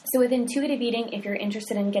 So with intuitive eating, if you're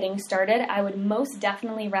interested in getting started, I would most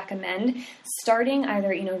definitely recommend starting either,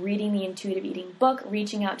 reading the intuitive eating book,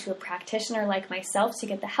 reaching out to a practitioner like myself to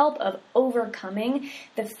get the help of overcoming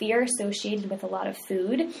the fear associated with a lot of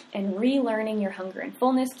food and relearning your hunger and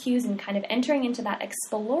fullness cues and kind of entering into that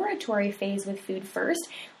exploratory phase with food first,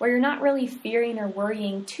 where you're not really fearing or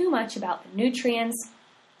worrying too much about the nutrients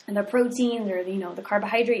the proteins or, the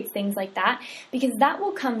carbohydrates, things like that, because that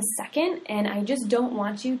will come second. And I just don't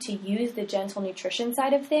want you to use the gentle nutrition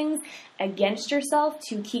side of things against yourself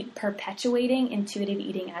to keep perpetuating intuitive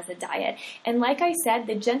eating as a diet. And like I said,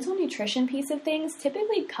 the gentle nutrition piece of things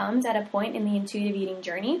typically comes at a point in the intuitive eating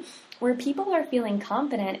journey where people are feeling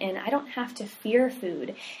confident and I don't have to fear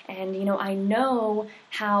food. And, I know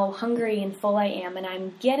how hungry and full I am, and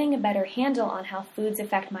I'm getting a better handle on how foods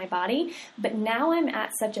affect my body. But now I'm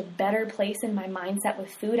at such a better place in my mindset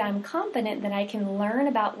with food. I'm confident that I can learn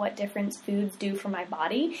about what different foods do for my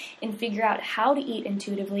body and figure out how to eat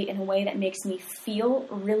intuitively in a way that makes me feel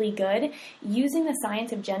really good, using the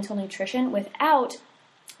science of gentle nutrition without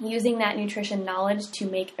using that nutrition knowledge to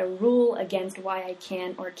make a rule against why I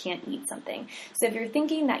can or can't eat something. So if you're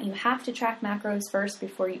thinking that you have to track macros first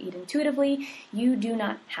before you eat intuitively, you do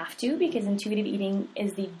not have to, because intuitive eating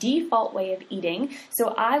is the default way of eating.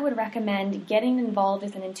 So I would recommend getting involved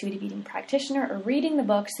as an intuitive eating practitioner or reading the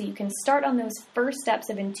book so you can start on those first steps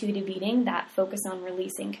of intuitive eating that focus on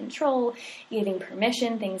releasing control, giving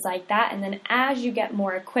permission, things like that. And then as you get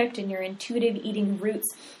more equipped and your intuitive eating roots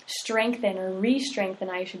strengthen or re-strengthen,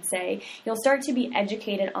 I should say, you'll start to be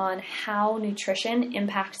educated on how nutrition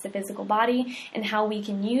impacts the physical body and how we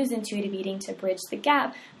can use intuitive eating to bridge the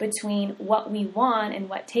gap between what we want and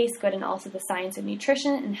what tastes good, and also the science of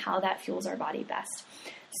nutrition and how that fuels our body best.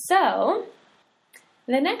 So,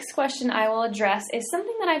 the next question I will address is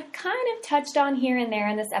something that I've kind of touched on here and there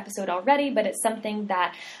in this episode already, but it's something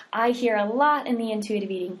that I hear a lot in the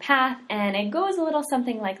intuitive eating path, and it goes a little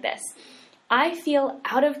something like this. I feel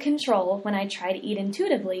out of control when I try to eat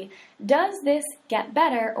intuitively. Does this get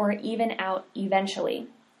better or even out eventually?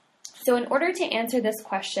 So in order to answer this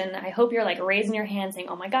question, I hope you're raising your hand saying,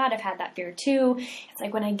 oh my God, I've had that fear too. It's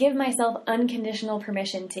like when I give myself unconditional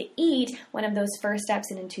permission to eat, one of those first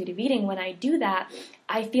steps in intuitive eating, when I do that,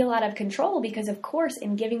 I feel out of control because, of course,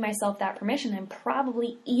 in giving myself that permission, I'm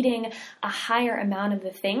probably eating a higher amount of the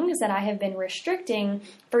things that I have been restricting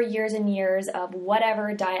for years and years of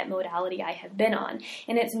whatever diet modality I have been on.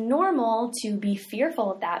 And it's normal to be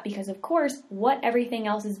fearful of that because, of course, what everything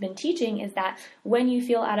else has been teaching is that when you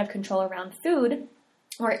feel out of control around food,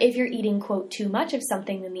 or if you're eating, quote, too much of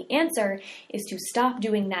something, then the answer is to stop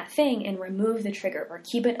doing that thing and remove the trigger or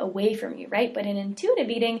keep it away from you, right? But in intuitive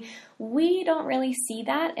eating, we don't really see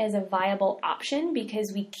that as a viable option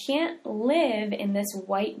because we can't live in this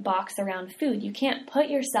white box around food. You can't put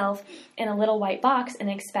yourself in a little white box and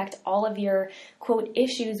expect all of your, quote,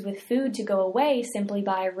 issues with food to go away simply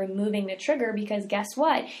by removing the trigger, because guess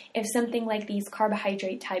what? If something like these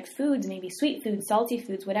carbohydrate type foods, maybe sweet foods, salty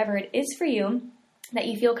foods, whatever it is for you, that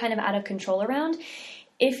you feel kind of out of control around,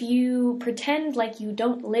 if you pretend like you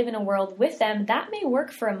don't live in a world with them, that may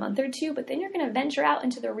work for a month or two, but then you're going to venture out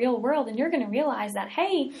into the real world and you're going to realize that,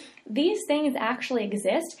 hey, these things actually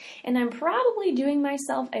exist, and I'm probably doing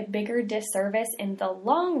myself a bigger disservice in the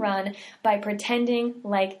long run by pretending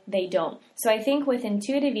like they don't. So I think with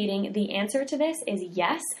intuitive eating, the answer to this is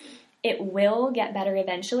yes, it will get better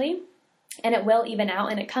eventually. And it will even out,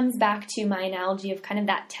 and it comes back to my analogy of kind of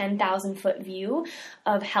that 10,000 foot view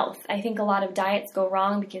of health. I think a lot of diets go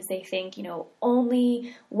wrong because they think,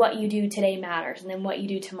 only what you do today matters and then what you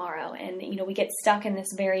do tomorrow. And, we get stuck in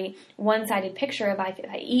this very one-sided picture of if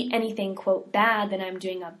I eat anything, quote, bad, then I'm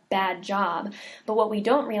doing a bad job. But what we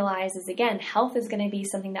don't realize is, again, health is going to be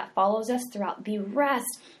something that follows us throughout the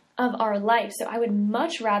rest of our life. So I would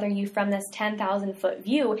much rather you, from this 10,000 foot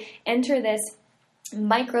view, enter this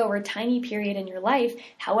micro or tiny period in your life,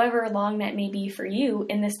 however long that may be for you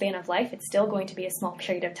in the span of life. It's still going to be a small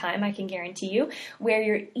period of time, I can guarantee you, where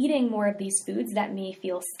you're eating more of these foods that may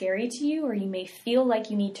feel scary to you, or you may feel like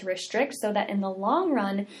you need to restrict, so that in the long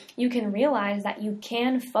run, you can realize that you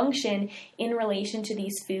can function in relation to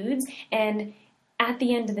these foods. And at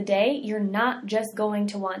the end of the day, you're not just going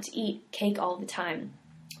to want to eat cake all the time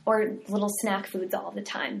or little snack foods all the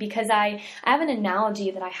time. Because I have an analogy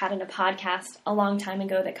that I had in a podcast a long time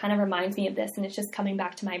ago that kind of reminds me of this, and it's just coming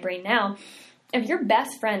back to my brain now. If your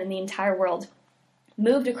best friend in the entire world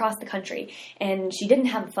moved across the country and she didn't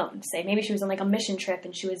have a phone, say maybe she was on a mission trip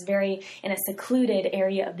and she was very in a secluded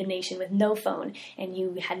area of the nation with no phone, and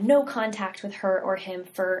you had no contact with her or him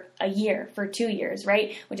for a year, for 2 years,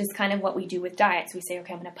 right? Which is kind of what we do with diets. We say,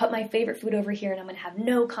 okay, I'm going to put my favorite food over here and I'm going to have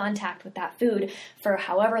no contact with that food for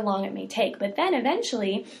however long it may take. But then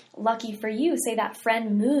eventually, lucky for you, say that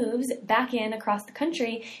friend moves back in across the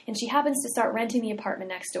country and she happens to start renting the apartment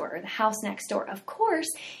next door or the house next door. Of course,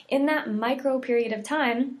 in that micro period of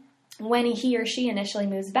time, when he or she initially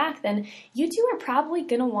moves back, then you two are probably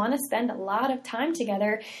going to want to spend a lot of time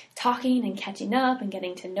together talking and catching up and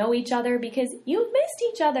getting to know each other because you've missed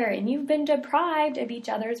each other and you've been deprived of each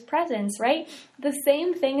other's presence, right? The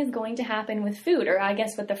same thing is going to happen with food, or I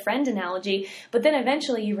guess with the friend analogy, but then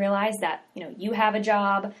eventually you realize that, you have a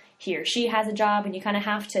job, he or she has a job, and you kind of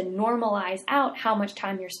have to normalize out how much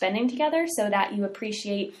time you're spending together so that you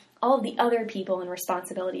appreciate all of the other people and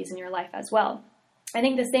responsibilities in your life as well. I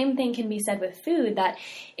think the same thing can be said with food, that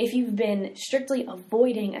if you've been strictly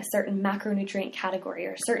avoiding a certain macronutrient category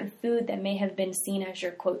or a certain food that may have been seen as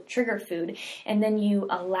your, quote, trigger food, and then you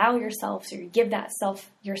allow yourself, or you give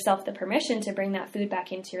yourself the permission to bring that food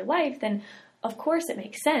back into your life, then of course it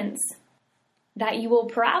makes sense that you will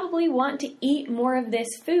probably want to eat more of this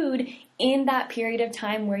food in that period of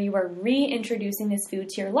time where you are reintroducing this food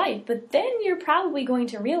to your life. But then you're probably going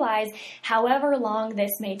to realize, however long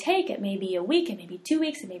this may take, it may be a week, it may be 2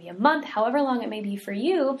 weeks, it may be a month, however long it may be for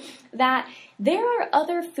you, that there are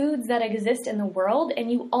other foods that exist in the world, and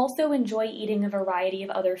you also enjoy eating a variety of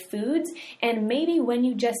other foods. And maybe when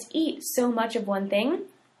you just eat so much of one thing,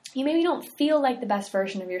 you maybe don't feel like the best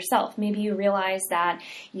version of yourself. Maybe you realize that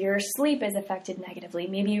your sleep is affected negatively.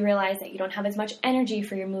 Maybe you realize that you don't have as much energy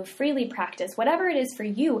for your move freely practice. Whatever it is for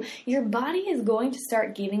you, your body is going to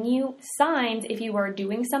start giving you signs if you are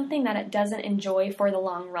doing something that it doesn't enjoy for the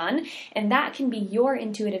long run. And that can be your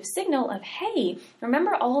intuitive signal of, hey,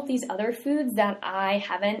 remember all of these other foods that I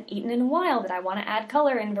haven't eaten in a while, that I want to add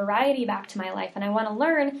color and variety back to my life. And I want to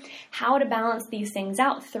learn how to balance these things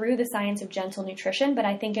out through the science of gentle nutrition. But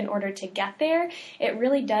I think in order to get there, it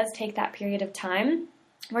really does take that period of time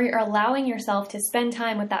where you're allowing yourself to spend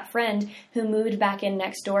time with that friend who moved back in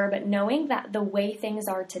next door, but knowing that the way things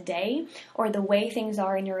are today, or the way things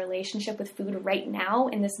are in your relationship with food right now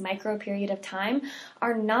in this micro period of time,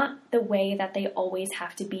 are not the way that they always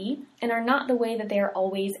have to be, and are not the way that they are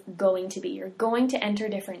always going to be. You're going to enter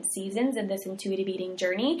different seasons of this intuitive eating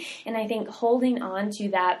journey, and I think holding on to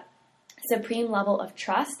that supreme level of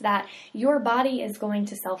trust that your body is going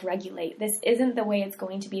to self-regulate. This isn't the way it's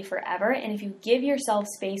going to be forever. And if you give yourself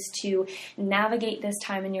space to navigate this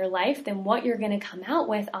time in your life, then what you're going to come out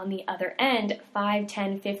with on the other end 5,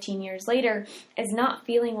 10, 15 years later is not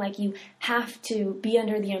feeling like you have to be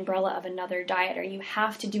under the umbrella of another diet or you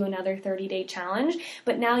have to do another 30-day challenge.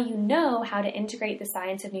 But now you know how to integrate the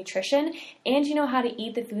science of nutrition, and you know how to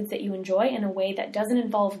eat the foods that you enjoy in a way that doesn't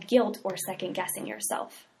involve guilt or second-guessing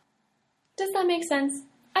yourself. Does that make sense?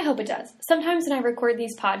 I hope it does. Sometimes when I record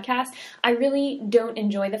these podcasts, I really don't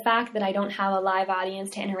enjoy the fact that I don't have a live audience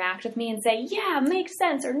to interact with me and say, yeah, makes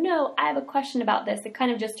sense, or no, I have a question about this. It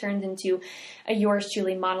kind of just turns into a yours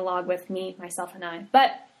truly monologue with me, myself, and I.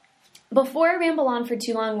 But before I ramble on for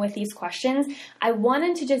too long with these questions, I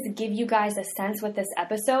wanted to just give you guys a sense with this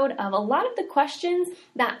episode of a lot of the questions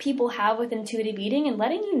that people have with intuitive eating, and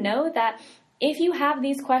letting you know that if you have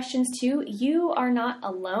these questions too, you are not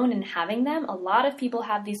alone in having them. A lot of people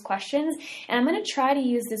have these questions, and I'm going to try to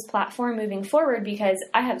use this platform moving forward because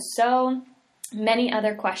I have so many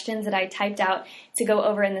other questions that I typed out to go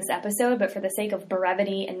over in this episode, but for the sake of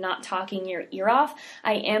brevity and not talking your ear off,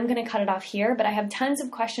 I am going to cut it off here, but I have tons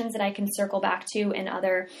of questions that I can circle back to in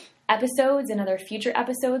other episodes and other future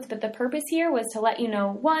episodes, but the purpose here was to let you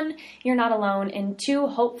know, 1, you're not alone, and 2,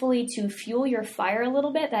 hopefully to fuel your fire a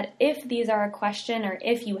little bit, that if these are a question or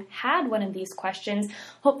if you had one of these questions,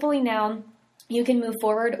 hopefully now you can move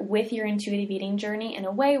forward with your intuitive eating journey in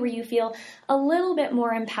a way where you feel a little bit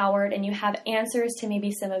more empowered and you have answers to maybe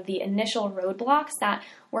some of the initial roadblocks that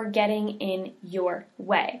were getting in your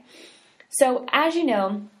way. So as you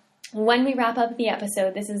know, when we wrap up the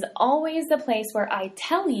episode, this is always the place where I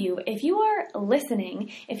tell you, if you are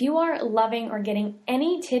listening, if you are loving or getting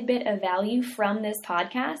any tidbit of value from this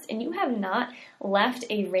podcast and you have not left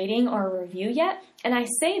a rating or a review yet, and I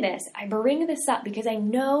say this, I bring this up because I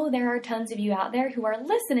know there are tons of you out there who are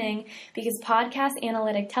listening because Podcast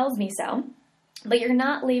Analytic tells me so, but you're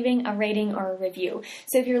not leaving a rating or a review.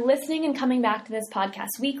 So if you're listening and coming back to this podcast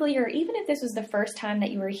weekly, or even if this was the first time that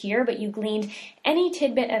you were here, but you gleaned any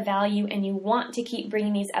tidbit of value and you want to keep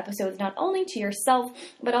bringing these episodes not only to yourself,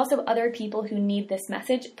 but also other people who need this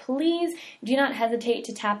message, please do not hesitate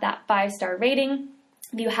to tap that 5-star rating.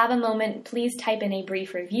 If you have a moment, please type in a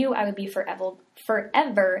brief review. I would be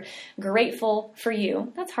forever grateful for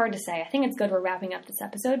you. That's hard to say. I think it's good we're wrapping up this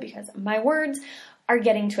episode because my words are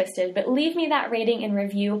getting twisted, but leave me that rating and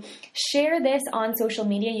review. Share this on social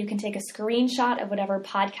media. You can take a screenshot of whatever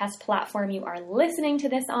podcast platform you are listening to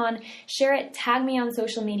this on. Share it, tag me on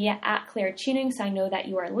social media at Claire Tuning so I know that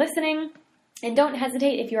you are listening. And don't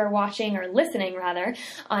hesitate, if you are watching or listening rather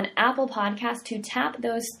on Apple Podcasts, to tap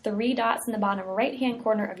those 3 dots in the bottom right-hand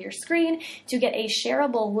corner of your screen to get a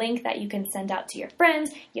shareable link that you can send out to your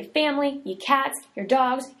friends, your family, your cats, your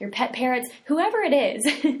dogs, your pet parrots, whoever it is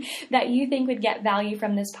that you think would get value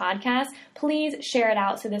from this podcast. Please share it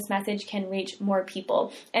out so this message can reach more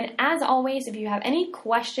people. And as always, if you have any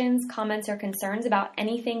questions, comments, or concerns about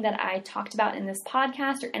anything that I talked about in this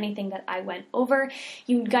podcast or anything that I went over,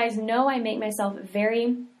 you guys know I make myself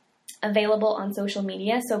very available on social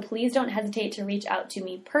media, so please don't hesitate to reach out to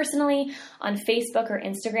me personally on Facebook or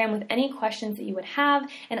Instagram with any questions that you would have,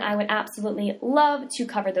 and I would absolutely love to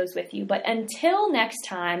cover those with you. But until next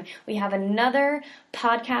time, we have another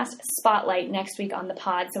podcast spotlight next week on the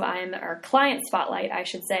pod, or client spotlight, I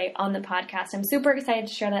should say, on the podcast. I'm super excited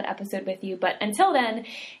to share that episode with you, but until then,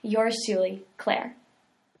 yours truly, Claire.